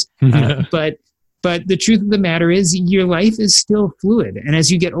probably was. But the truth of the matter is your life is still fluid. And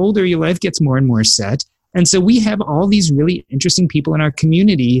as you get older, your life gets more and more set. And so we have all these really interesting people in our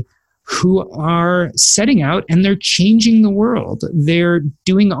community who are setting out and they're changing the world. They're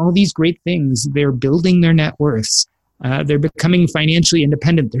doing all these great things. They're building their net worths. They're becoming financially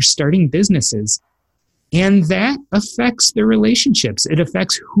independent. They're starting businesses. And that affects their relationships. It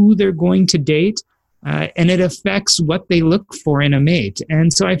affects who they're going to date. And it affects what they look for in a mate.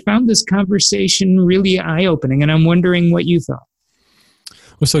 And so I found this conversation really eye-opening, and I'm wondering what you thought.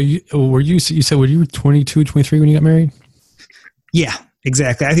 Well, so you said, were you 22, 23 when you got married? Yeah,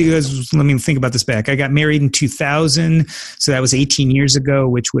 exactly. I think it was, let me think about this back. I got married in 2000, so that was 18 years ago,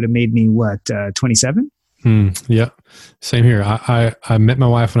 which would have made me, 27? Yeah, same here. I met my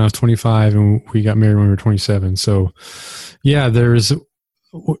wife when I was 25, and we got married when we were 27. So, yeah,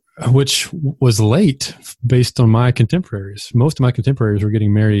 which was late based on my contemporaries. Most of my contemporaries were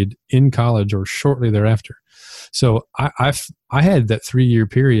getting married in college or shortly thereafter. So I had that 3-year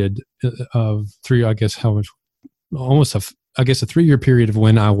period of a 3-year period of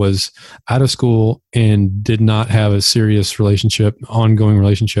when I was out of school and did not have a serious ongoing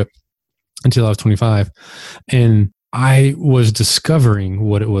relationship until I was 25. And I was discovering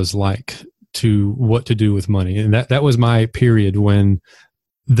what it was like what to do with money. And that was my period when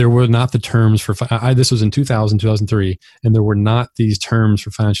there were not the terms for, this was in 2000, 2003, and there were not these terms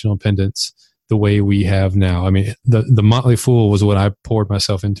for financial independence the way we have now. I mean, the Motley Fool was what I poured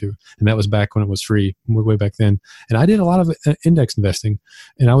myself into, and that was back when it was free, way back then. And I did a lot of index investing,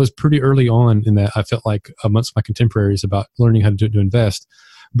 and I was pretty early on in that. I felt like amongst my contemporaries about learning how to invest,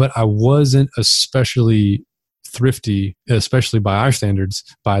 but I wasn't especially thrifty, especially by our standards,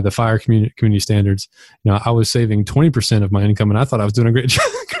 by the fire community standards. I was saving 20% of my income, and I thought I was doing a great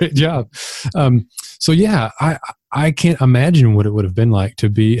job. So yeah, I can't imagine what it would have been like to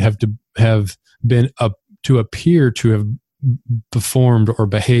appear to have performed or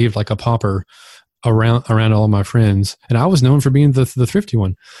behaved like a pauper around all of my friends. And I was known for being the thrifty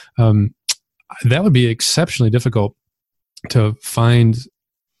one. That would be exceptionally difficult to find.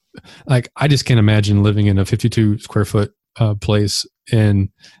 Like, I just can't imagine living in a 52 square foot place and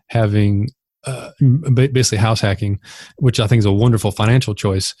having basically house hacking, which I think is a wonderful financial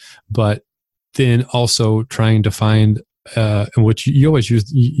choice, but then also trying to find, which you always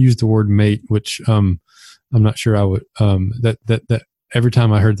use the word mate, which I'm not sure I would, that every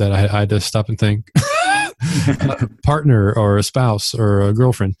time I heard that, I had to stop and think. A partner or a spouse or a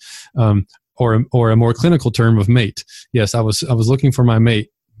girlfriend, or a more clinical term of mate. Yes, I was looking for my mate,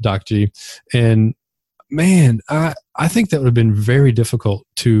 Doc G. And man, I think that would have been very difficult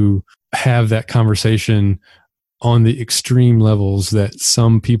to have that conversation on the extreme levels that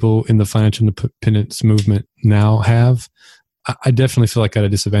some people in the financial independence movement now have. I definitely feel like at a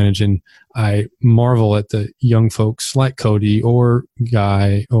disadvantage, and I marvel at the young folks like Cody or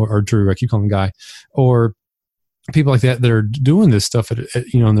Guy or Drew, I keep calling him Guy, or people like that are doing this stuff at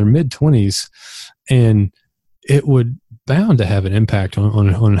in their mid-20s, and it would bound to have an impact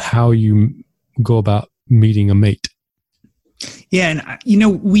on how you go about meeting a mate. Yeah,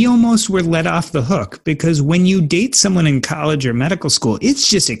 and we almost were let off the hook, because when you date someone in college or medical school, it's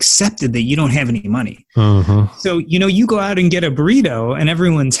just accepted that you don't have any money. Uh-huh. So, you go out and get a burrito and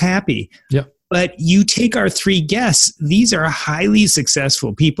everyone's happy. Yep. But you take our three guests, these are highly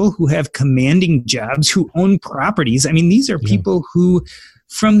successful people who have commanding jobs, who own properties. I mean, these are people who,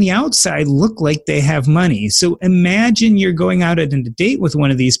 from the outside, look like they have money. So imagine you're going out on a date with one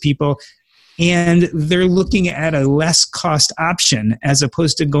of these people, and they're looking at a less cost option as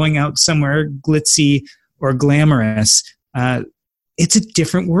opposed to going out somewhere glitzy or glamorous. It's a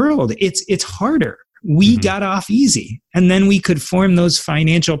different world. It's harder. We got off easy, and then we could form those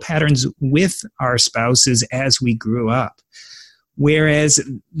financial patterns with our spouses as we grew up. Whereas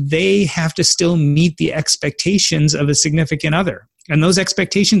they have to still meet the expectations of a significant other. And those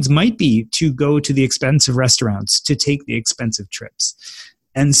expectations might be to go to the expensive restaurants, to take the expensive trips.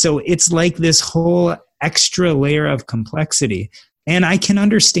 And so it's like this whole extra layer of complexity. And I can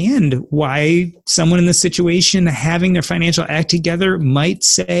understand why someone in this situation, having their financial act together, might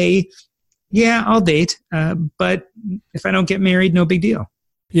say, yeah, I'll date, but if I don't get married, no big deal.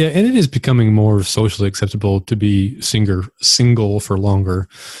 Yeah, and it is becoming more socially acceptable to be single for longer.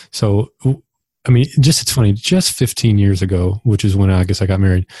 So, I mean, it's funny, just 15 years ago, which is when I guess I got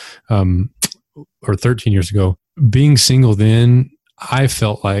married, or 13 years ago, being single then, I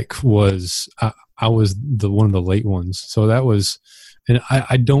felt like I was one of the late ones. So that was, and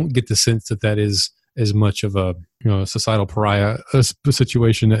I don't get the sense that is as much of a societal pariah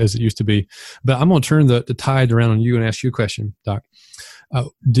situation as it used to be. But I'm going to turn the tide around on you and ask you a question, Doc.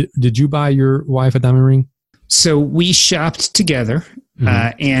 Did you buy your wife a diamond ring? So we shopped together,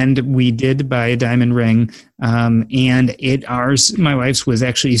 and we did buy a diamond ring. And my wife's was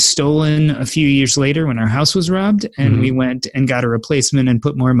actually stolen a few years later when our house was robbed, and we went and got a replacement and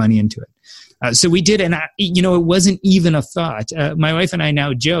put more money into it. So we did, and it wasn't even a thought. My wife and I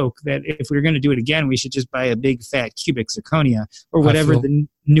now joke that if we were going to do it again, we should just buy a big fat cubic zirconia or whatever the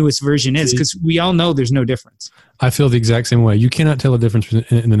newest version is, because we all know there's no difference. I feel the exact same way. You cannot tell a difference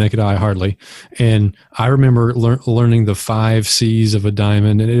in the naked eye, hardly. And I remember learning the 5 C's of a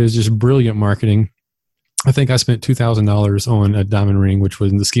diamond, and it is just brilliant marketing. I think I spent $2,000 on a diamond ring, which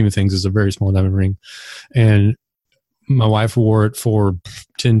was, in the scheme of things, is a very small diamond ring. And my wife wore it for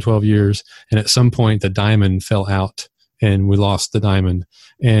 10, 12 years. And at some point, the diamond fell out and we lost the diamond.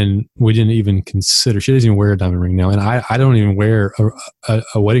 And we didn't even consider, she doesn't even wear a diamond ring now. And I don't even wear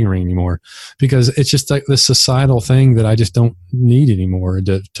a wedding ring anymore, because it's just like this societal thing that I just don't need anymore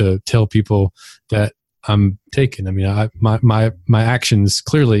to tell people that I'm taken. I mean, my actions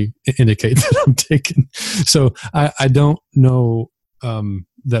clearly indicate that I'm taken. So I don't know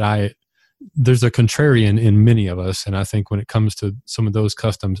that there's a contrarian in many of us. And I think when it comes to some of those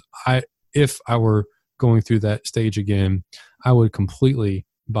customs, if I were going through that stage again, I would completely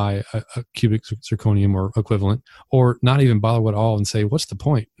buy a cubic zirconium or equivalent, or not even bother at all and say, what's the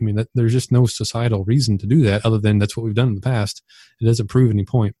point? I mean, there's just no societal reason to do that other than that's what we've done in the past. It doesn't prove any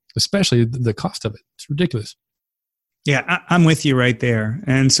point, especially the cost of it. It's ridiculous. Yeah, I'm with you right there.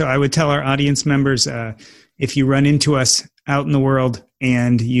 And so I would tell our audience members, if you run into us out in the world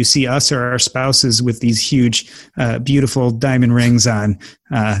and you see us or our spouses with these huge, beautiful diamond rings on,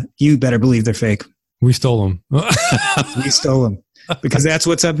 you better believe they're fake. We stole them. We stole them because that's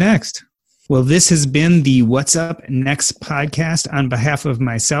what's up next. Well, this has been the What's Up Next podcast. On behalf of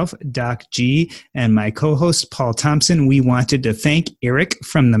myself, Doc G, and my co-host, Paul Thompson, we wanted to thank Eric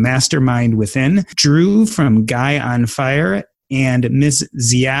from the Mastermind Within, Drew from Guy on Fire, and Ms.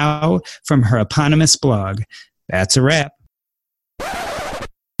 Ziyou from her eponymous blog. That's a wrap.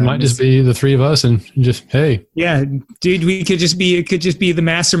 It might just be the three of us and just, hey. Yeah, dude, it could just be the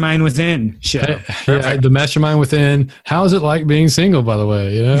Mastermind Within show. Yeah, the Mastermind Within. How's it like being single, by the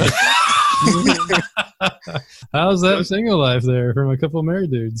way? Yeah. How's that single life there from a couple of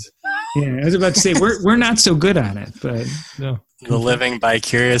married dudes? Yeah, I was about to say we're not so good on it, but no. The Living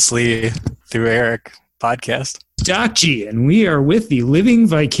Vicariously Through Eric podcast. Doc G, and we are with the Living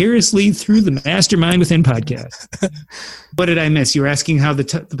Vicariously Through the Mastermind Within podcast. What did I miss? You were asking how the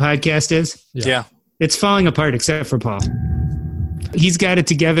podcast is? Yeah. It's falling apart except for Paul. He's got it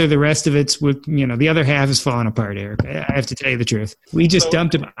together. The rest of it's with, the other half is falling apart, Eric. I have to tell you the truth. We just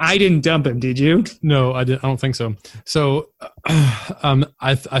dumped him. I didn't dump him. Did you? No, I don't think so. So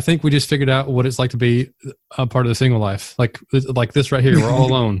I think we just figured out what it's like to be a part of the single life. Like this right here. We're all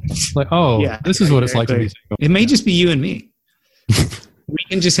alone. Like, this is what it's like to be single. It may just be you and me.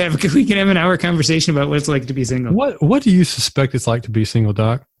 We can have an hour conversation about what it's like to be single. What do you suspect it's like to be single,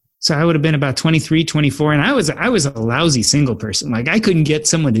 Doc? So I would have been about 23, 24, and I was a lousy single person. Like, I couldn't get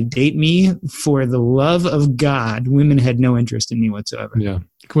someone to date me for the love of God. Women had no interest in me whatsoever. Yeah.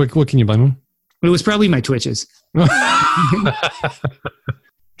 What can you blame them? It was probably my twitches.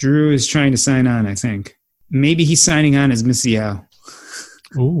 Drew is trying to sign on, I think. Maybe he's signing on as Miss Ziyou.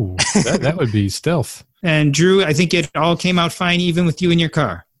 Ooh, that would be stealth. And Drew, I think it all came out fine even with you in your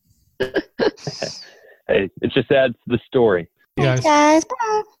car. Hey, it just adds to the story. Yes. Guys,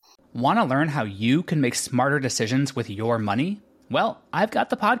 bye. Want to learn how you can make smarter decisions with your money? Well, I've got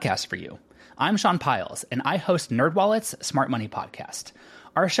the podcast for you. I'm Sean Piles, and I host NerdWallet's Smart Money Podcast.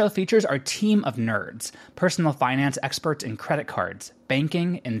 Our show features our team of nerds, personal finance experts in credit cards,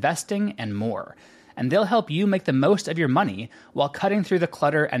 banking, investing, and more. And they'll help you make the most of your money while cutting through the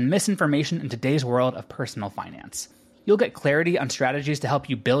clutter and misinformation in today's world of personal finance. You'll get clarity on strategies to help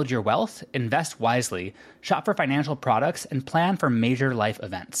you build your wealth, invest wisely, shop for financial products, and plan for major life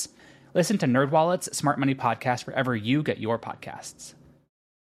events. Listen to NerdWallet's Smart Money Podcast wherever you get your podcasts.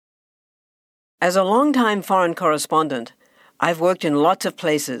 As a longtime foreign correspondent, I've worked in lots of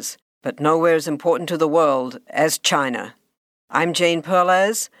places, but nowhere as important to the world as China. I'm Jane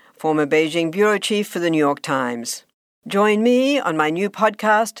Perlez, former Beijing bureau chief for the New York Times. Join me on my new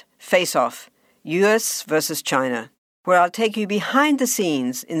podcast, Face Off, U.S. versus China, where I'll take you behind the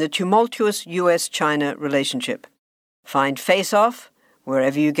scenes in the tumultuous U.S.-China relationship. Find Face Off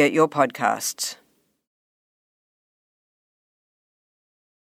wherever you get your podcasts.